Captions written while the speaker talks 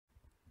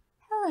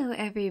Hello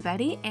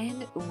everybody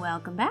and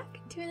welcome back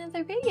to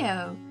another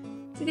video.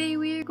 Today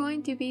we are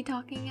going to be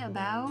talking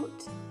about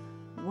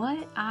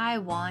what I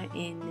want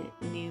in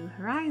New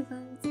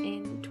Horizons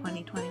in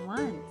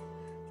 2021.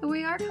 So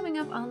we are coming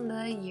up on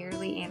the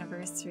yearly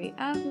anniversary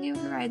of New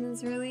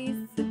Horizons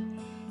release.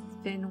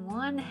 It's been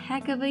one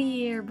heck of a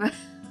year, but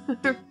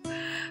we're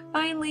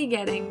finally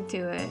getting to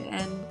it,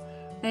 and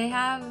they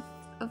have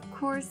of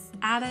course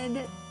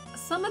added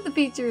some of the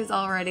features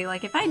already.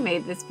 Like if I'd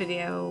made this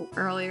video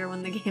earlier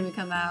when the game had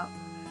come out,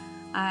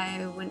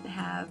 I wouldn't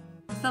have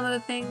some of the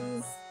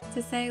things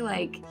to say.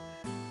 Like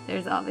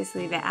there's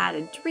obviously the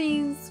added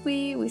Dream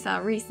Suite, we saw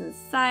recent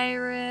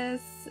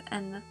Cyrus,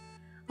 and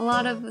a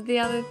lot of the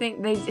other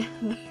things.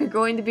 They're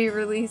going to be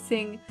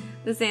releasing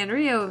the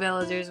Sanrio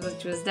villagers,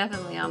 which was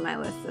definitely on my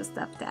list of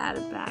stuff to add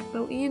it back.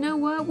 But you know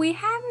what? We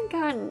haven't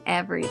gotten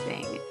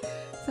everything.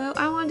 So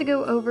I wanted to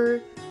go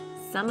over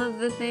some of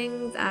the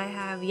things I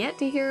have yet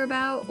to hear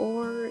about,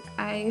 or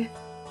I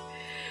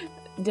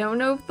don't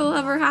know if they'll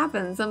ever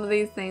happen. Some of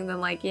these things I'm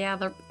like, yeah,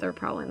 they're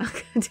probably not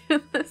gonna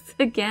do this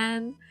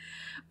again.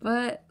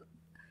 But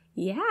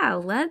yeah,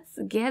 let's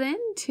get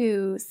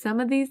into some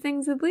of these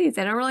things at least.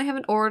 I don't really have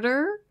an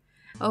order.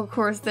 Of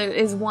course, there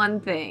is one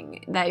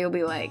thing that you'll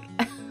be like,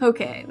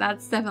 okay,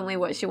 that's definitely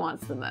what she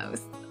wants the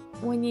most.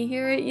 When you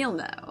hear it, you'll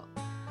know.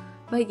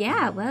 But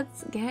yeah,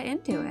 let's get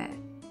into it.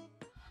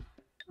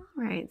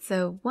 Alright,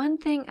 so one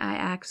thing I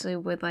actually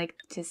would like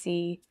to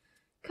see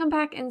come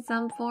back in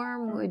some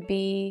form would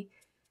be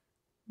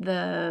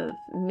the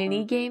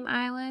mini game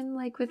island,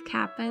 like with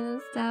Captain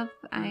and stuff.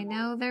 I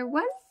know there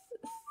was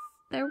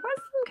some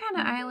kind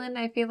of island,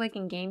 I feel like,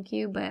 in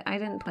GameCube, but I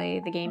didn't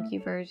play the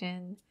GameCube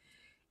version.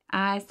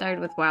 I started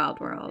with Wild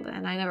World,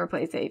 and I never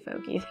played City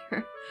Folk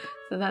either.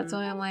 So that's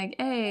why I'm like,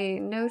 hey,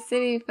 no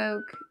City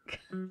Folk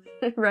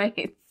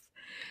rights.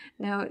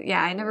 No,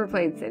 yeah, I never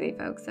played City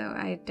Folk, so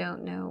I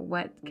don't know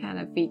what kind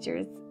of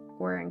features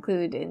were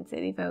included in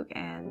City Folk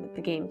and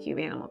the GameCube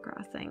Animal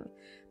Crossing.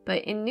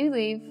 But in New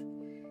Leaf,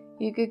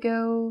 you could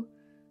go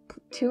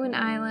to an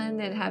island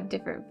and have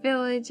different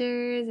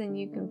villagers, and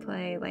you can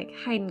play like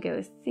hide and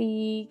go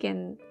seek,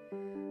 and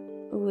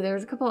there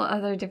was a couple of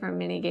other different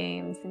mini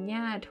games. And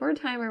yeah, Tour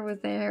Timer was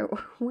there.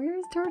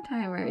 Where's Tour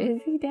Timer?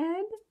 Is he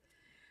dead?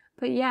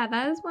 But yeah,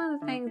 that is one of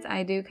the things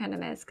I do kind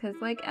of miss, because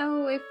like,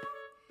 oh, if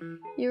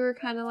you were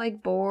kind of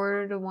like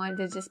bored or wanted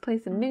to just play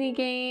some mini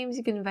games,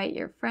 you could invite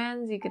your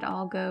friends, you could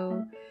all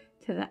go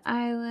to the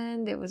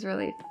island. It was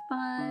really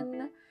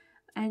fun.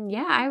 And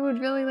yeah, I would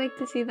really like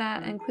to see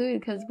that included,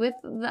 because with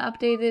the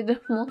updated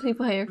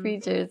multiplayer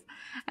features,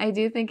 I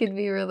do think it'd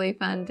be really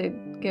fun to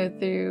go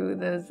through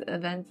those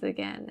events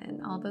again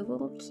and all those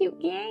little cute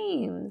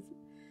games.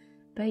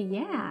 But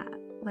yeah,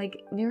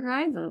 like New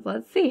Horizons,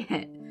 let's see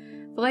it.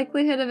 The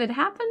likelihood of it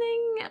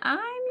happening,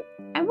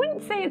 I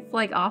wouldn't say it's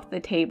like off the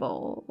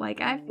table.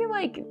 Like I feel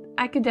like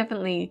I could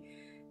definitely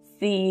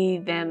see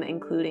them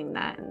including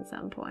that in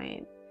some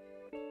point.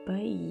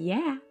 But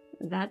yeah,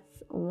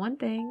 that's one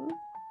thing.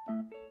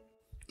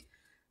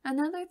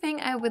 Another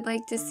thing I would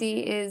like to see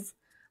is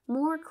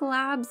more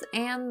collabs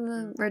and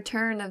the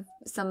return of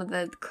some of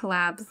the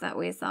collabs that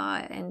we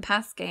saw in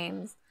past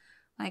games.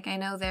 Like I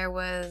know there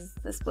was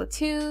the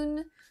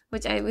Splatoon,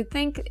 which I would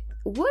think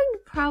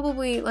would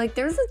probably, like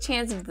there's a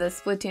chance of the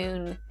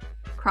Splatoon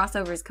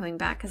crossovers coming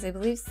back, because I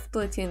believe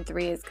Splatoon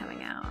 3 is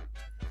coming out.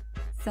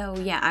 So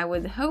yeah, I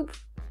would hope,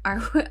 I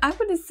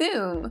would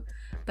assume.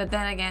 But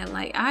then again,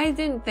 like I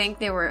didn't think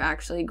they were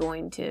actually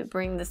going to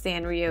bring the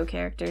Sanrio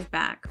characters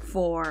back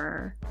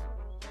for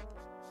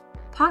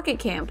Pocket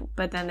Camp,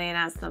 but then they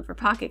announced them for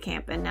Pocket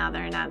Camp, and now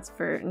they're announced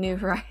for New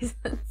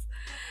Horizons.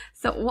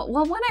 So,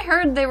 well, when I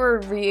heard they were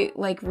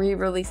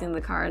re-releasing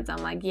the cards,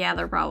 I'm like, yeah,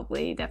 they're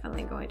probably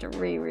definitely going to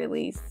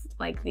re-release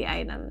like the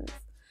items.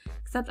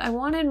 Except I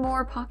wanted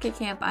more Pocket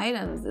Camp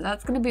items.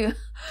 That's gonna be, we're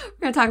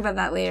gonna talk about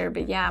that later.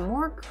 But yeah,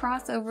 more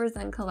crossovers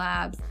and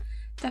collabs.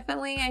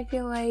 Definitely, I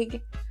feel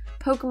like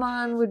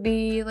Pokemon would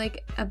be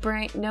like a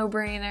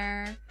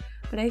no-brainer.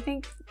 But I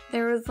think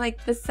there was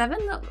like the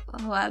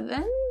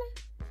 7-Eleven.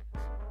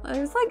 There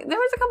was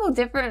a couple of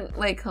different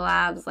like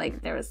collabs.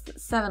 Like there was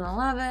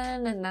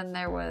 7-Eleven, and then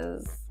there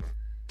was,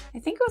 I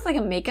think it was like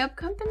a makeup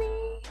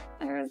company.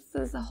 There's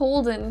this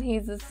Holden,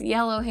 he's this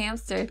yellow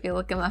hamster. If you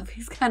look him up,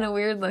 he's kind of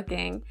weird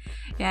looking.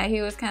 Yeah,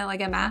 he was kind of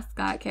like a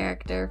mascot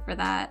character for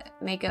that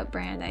makeup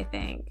brand, I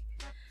think.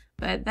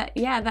 But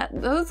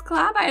those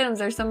collab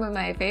items are some of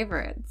my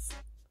favorites.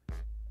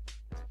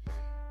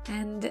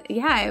 And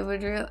yeah,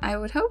 I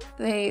would hope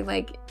they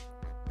like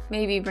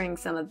maybe bring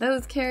some of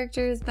those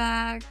characters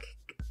back,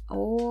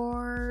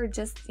 or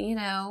just, you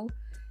know,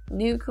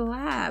 new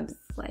collabs.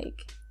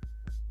 Like,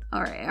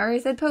 alright, I already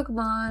said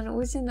Pokemon.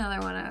 Which another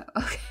one?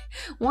 Okay,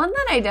 one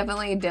that I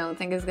definitely don't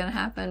think is gonna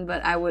happen,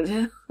 but I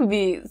would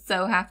be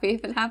so happy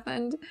if it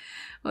happened,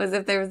 was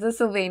if there was a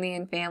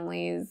Sylvanian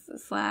Families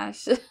 /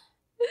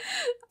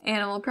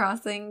 Animal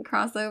Crossing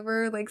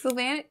crossover. Like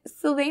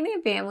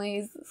Sylvanian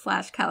Families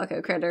 /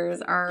 Calico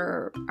Critters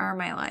are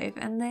my life,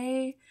 and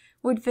they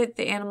would fit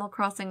the Animal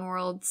Crossing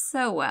world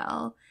so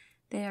well.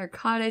 They are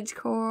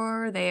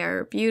cottagecore, they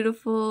are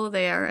beautiful,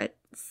 they are a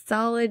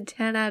solid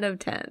 10 out of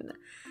 10.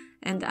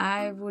 And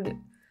I would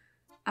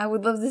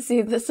love to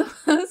see some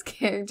of those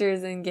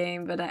characters in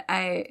game, but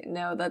I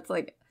know that's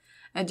like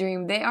a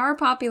dream. They are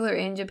popular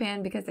in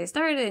Japan because they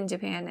started in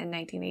Japan in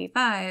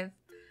 1985,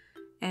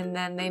 and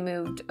then they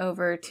moved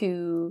over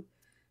to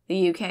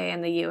the UK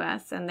and the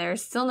US, and they're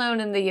still known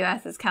in the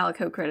US as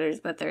Calico Critters,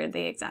 but they're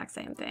the exact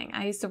same thing.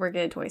 I used to work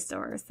at a toy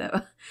store,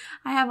 so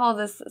I have all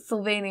this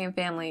Sylvanian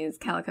family's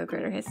Calico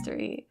Critter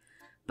history.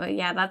 But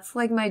yeah, that's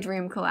like my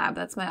dream collab.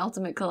 That's my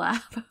ultimate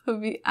collab.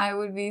 I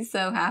would be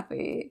so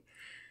happy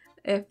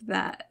if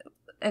that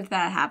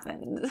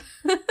happened.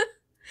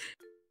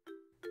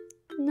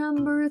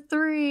 Number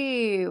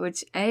 3,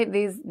 which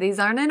these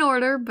aren't in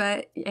order,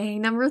 but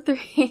number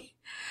 3,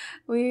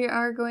 we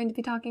are going to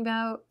be talking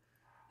about,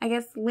 I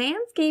guess,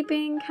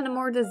 landscaping, kind of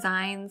more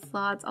design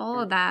slots, all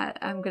of that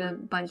I'm going to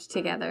bunch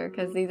together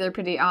because these are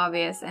pretty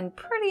obvious and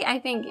pretty, I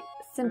think,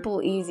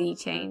 simple, easy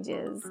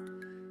changes.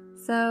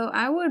 So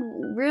I would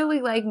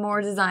really like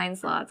more design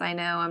slots. I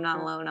know I'm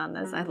not alone on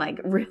this. I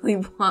really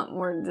want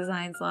more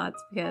design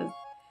slots because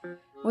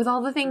with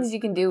all the things you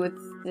can do with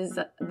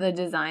the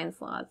design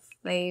slots,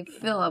 they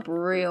fill up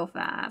real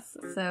fast.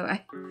 So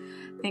I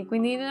think we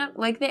need it.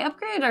 Like, they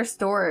upgraded our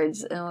storage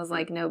and it was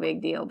like no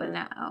big deal, but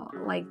now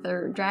like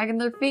they're dragging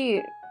their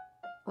feet.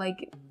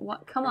 Like,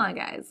 what? Come on,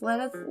 guys, let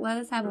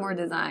us have more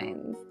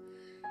designs.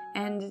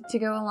 And to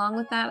go along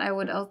with that, I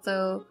would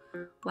also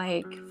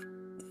like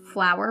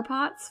flower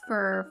pots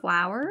for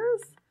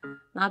flowers,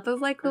 not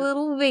those like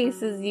little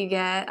vases you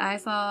get. I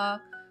saw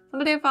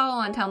somebody I follow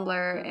on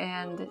Tumblr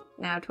and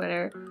now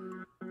Twitter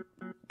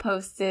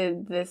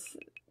posted this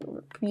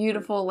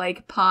beautiful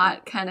like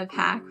pot kind of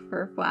hack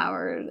for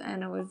flowers,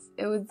 and it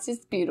was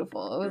just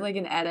beautiful. It was like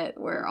an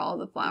edit where all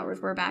the flowers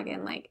were back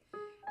in, like,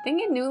 I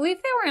think in New Leaf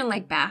they were in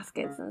like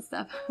baskets and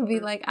stuff. I'd be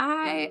like,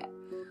 I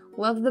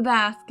love the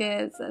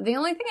baskets. The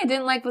only thing I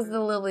didn't like was the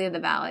lily of the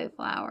valley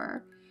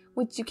flower,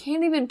 which you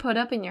can't even put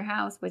up in your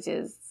house, which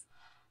is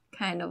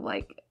kind of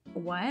like,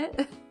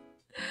 what?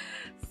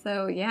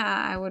 So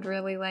yeah, I would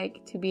really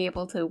like to be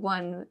able to,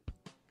 1,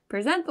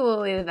 present the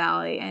lily of the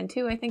valley, and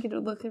 2, I think it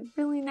would look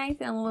really nice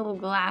in a little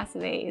glass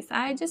vase.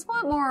 I just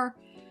want more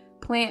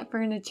plant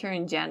furniture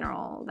in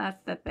general.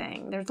 That's the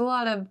thing. There's a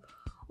lot of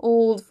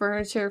old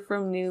furniture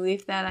from New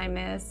Leaf that I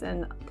miss,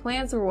 and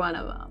plants were one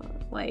of them.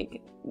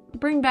 Like,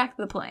 bring back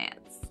the plants.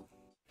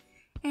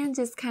 And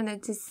just kind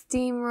of to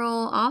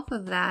steamroll off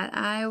of that,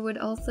 I would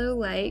also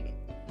like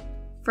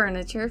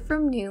furniture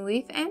from New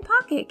Leaf and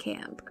Pocket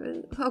Camp.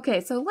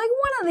 Okay, so like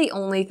one of the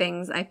only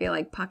things I feel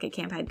like Pocket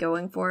Camp had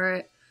going for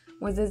it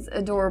was its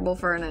adorable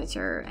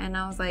furniture. And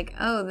I was like,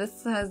 oh,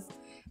 this has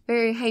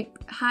very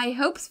high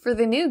hopes for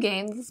the new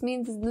game. This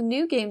means the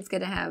new game's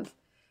gonna have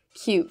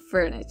cute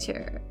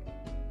furniture.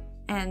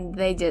 And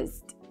they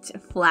just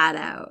flat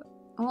out.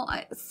 Well,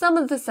 some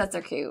of the sets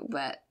are cute,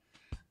 but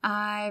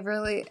I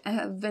really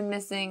have been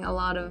missing a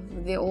lot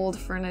of the old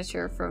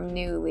furniture from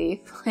New Leaf.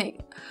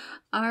 Like,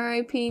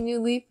 R.I.P.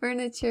 New Leaf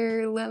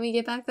furniture. Let me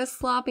get back the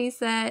sloppy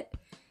set.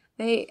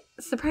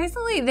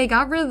 Surprisingly, they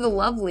got rid of the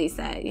lovely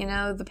set. You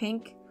know, the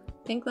pink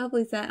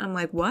lovely set. I'm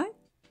like, what?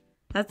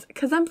 That's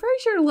because I'm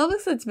pretty sure lovely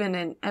set's been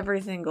in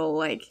every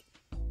single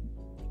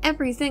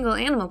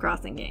Animal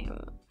Crossing game.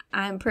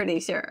 I'm pretty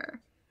sure.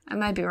 I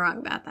might be wrong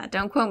about that.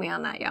 Don't quote me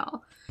on that,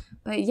 y'all.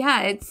 But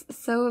yeah, it's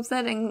so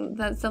upsetting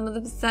that some of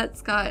the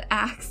sets got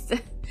axed,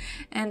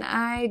 and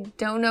I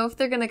don't know if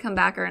they're gonna come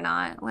back or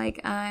not.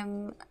 Like,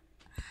 I'm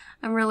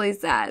really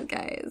sad,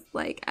 guys.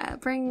 Like,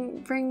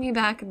 bring me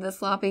back the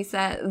sloppy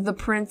set, the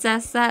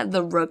princess set,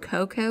 the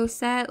Rococo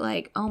set.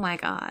 Like, oh my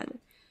god.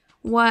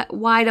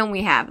 Why don't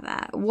we have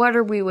that? What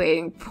are we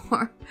waiting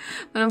for?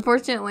 But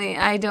unfortunately,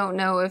 I don't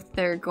know if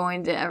they're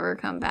going to ever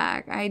come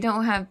back. I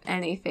don't have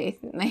any faith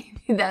maybe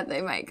that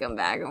they might come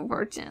back,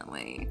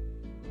 unfortunately.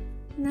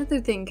 Another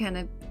thing kind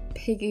of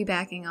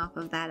piggybacking off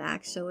of that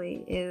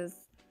actually is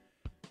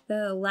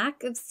the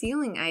lack of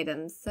ceiling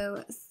items.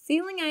 So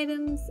ceiling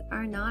items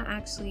are not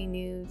actually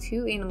new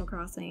to Animal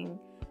Crossing.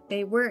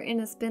 They were in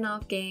a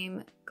spin-off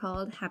game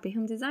called Happy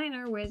Home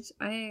Designer, which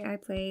I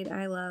played.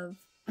 I love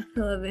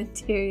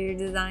interior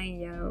design,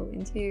 yo.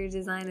 Interior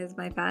design is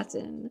my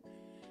passion.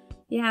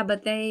 Yeah,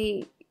 but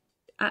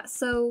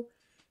so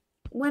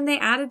when they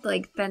added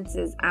like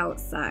fences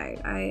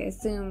outside, I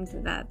assumed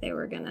that they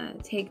were gonna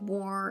take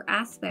more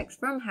aspects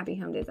from Happy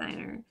Home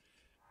Designer,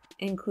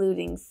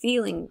 including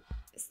ceiling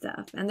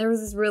stuff. And there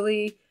was this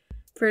really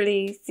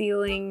pretty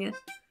ceiling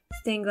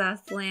stained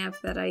glass lamp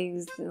that I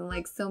used in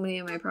like so many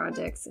of my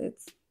projects.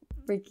 It's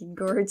freaking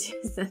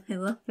gorgeous and I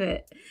love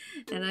it.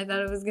 And I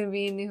thought it was gonna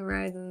be in New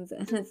Horizons,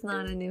 and it's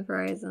not in New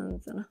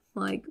Horizons. And I'm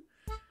like,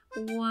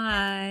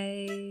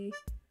 why?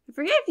 I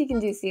forget if you can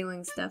do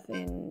ceiling stuff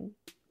in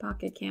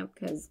Pocket Camp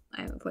because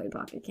I haven't played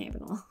Pocket Camp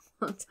in a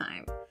long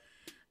time.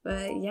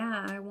 But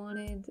yeah, I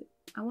wanted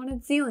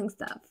ceiling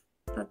stuff.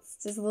 That's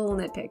just a little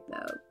nitpick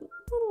though.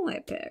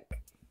 Little nitpick.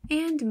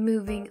 And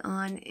moving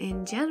on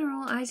in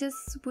general, I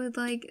just would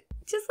like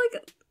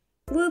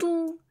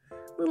little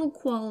little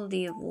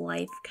quality of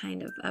life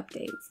kind of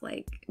updates,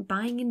 like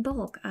buying in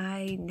bulk.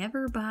 I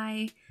never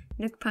buy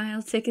Nook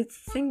Pile tickets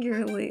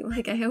singularly.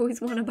 Like, I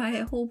always want to buy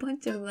a whole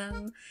bunch of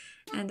them,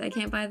 and I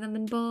can't buy them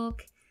in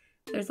bulk.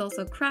 There's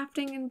also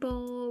crafting in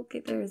bulk.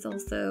 There's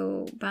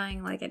also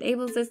buying, like, at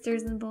Able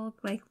Sisters in bulk.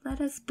 Like,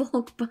 let us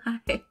bulk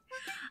buy.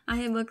 I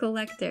am a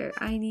collector.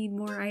 I need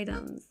more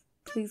items.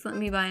 Please let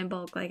me buy in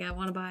bulk. Like, I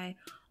want to buy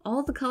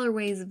all the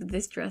colorways of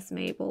this dress,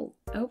 Mabel.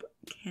 Oh,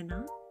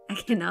 cannot. I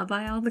cannot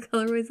buy all the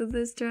colorways of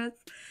this dress.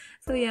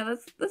 So yeah,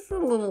 that's a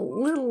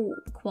little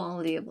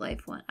quality of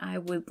life one. I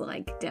would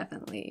like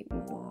definitely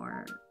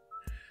more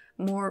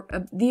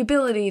the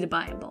ability to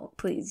buy in bulk.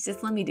 Please,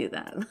 just let me do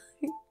that.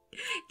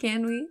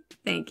 Can we?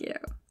 Thank you.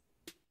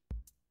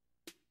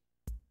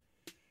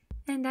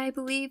 And I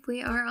believe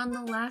we are on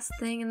the last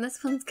thing, and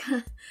this one's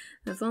kind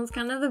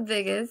of the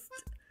biggest.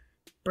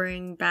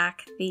 Bring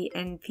back the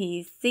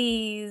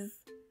NPCs,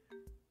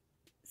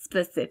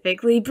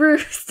 specifically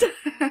Brewster.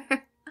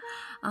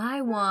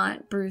 I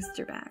want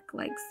Brewster back,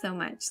 like, so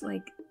much.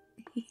 Like,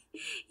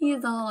 he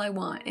is all I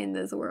want in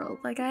this world.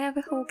 Like, I have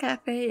a whole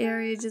cafe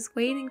area just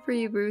waiting for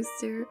you,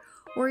 Brewster.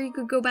 Or you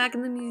could go back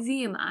in the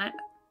museum.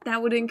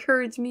 That would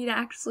encourage me to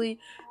actually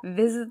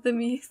visit the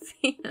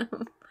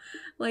museum.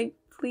 Like,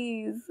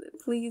 please,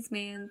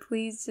 man,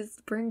 please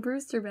just bring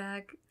Brewster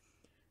back.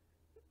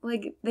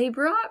 Like, they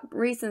brought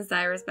Reese and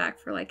Cyrus back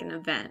for, like, an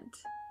event.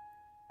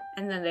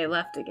 And then they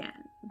left again.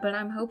 But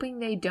I'm hoping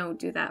they don't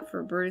do that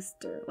for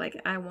Brewster. Like,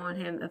 I want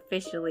him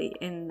officially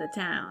in the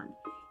town.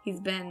 He's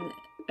been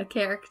a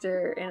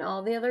character in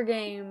all the other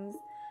games.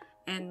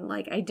 And,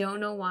 like, I don't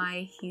know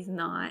why he's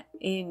not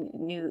in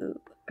New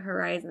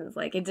Horizons.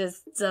 Like, it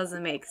just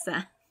doesn't make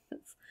sense.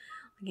 Like,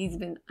 he's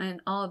been in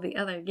all the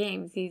other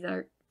games. He's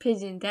our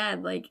pigeon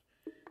dad. Like,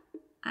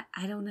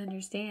 I don't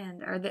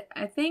understand.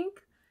 I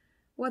think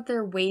what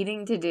they're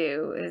waiting to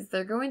do is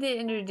they're going to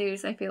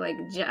introduce, I feel like,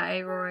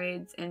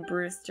 Gyroids and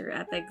Brewster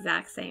at the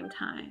exact same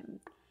time.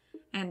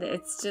 And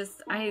it's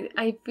just,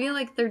 I feel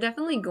like they're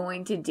definitely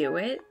going to do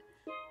it.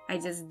 I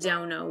just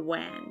don't know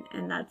when.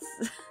 And that's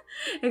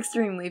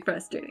extremely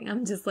frustrating.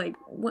 I'm just like,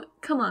 what?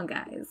 Come on,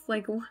 guys.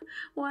 Like,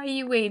 why are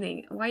you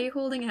waiting? Why are you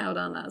holding out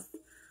on us?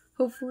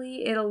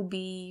 Hopefully it'll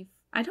be,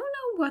 I don't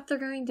know what they're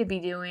going to be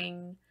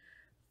doing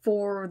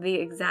for the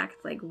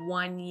exact, like,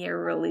 1 year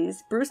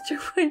release. Brewster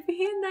would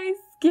be a nice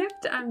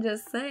gift, I'm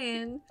just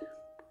saying.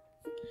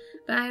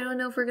 But I don't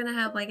know if we're gonna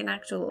have, like, an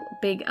actual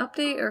big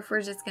update, or if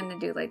we're just gonna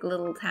do, like,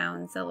 little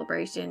town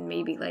celebration,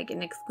 maybe, like,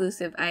 an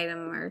exclusive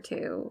item or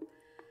two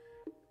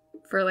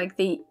for, like,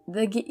 the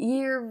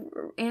year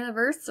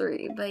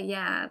anniversary. But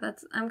yeah,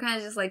 I'm kind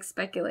of just, like,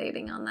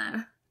 speculating on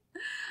that.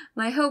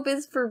 My hope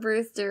is for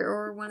Brewster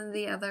or one of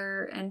the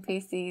other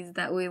NPCs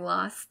that we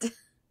lost.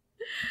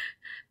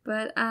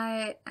 But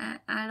I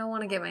don't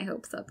want to get my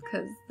hopes up,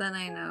 because then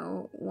I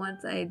know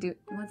once I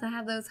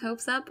have those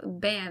hopes up,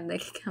 bam, they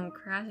can come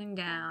crashing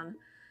down.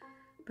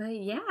 But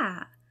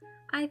yeah,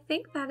 I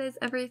think that is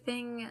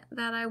everything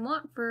that I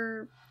want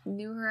for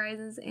New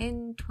Horizons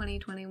in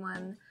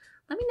 2021.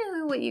 Let me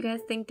know what you guys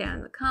think down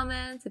in the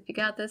comments. If you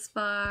got this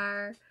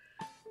far,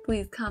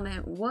 please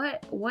comment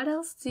what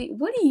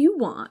do you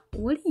want?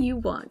 What do you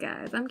want,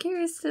 guys? I'm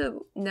curious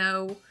to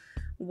know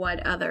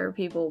what other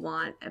people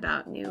want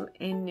about New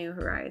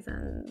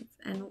Horizons,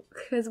 and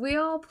because we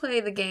all play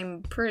the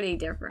game pretty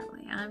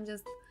differently.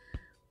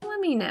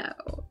 Let me know.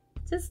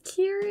 Just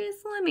curious,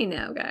 let me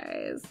know,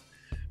 guys.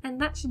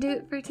 And that should do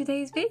it for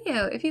today's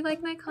video. If you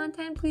like my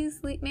content, please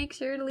make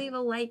sure to leave a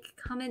like,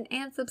 comment,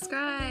 and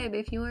subscribe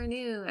if you are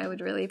new. I would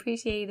really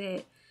appreciate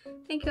it.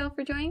 Thank you all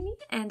for joining me,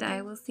 and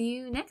I will see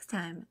you next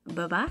time.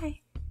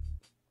 Bye-bye.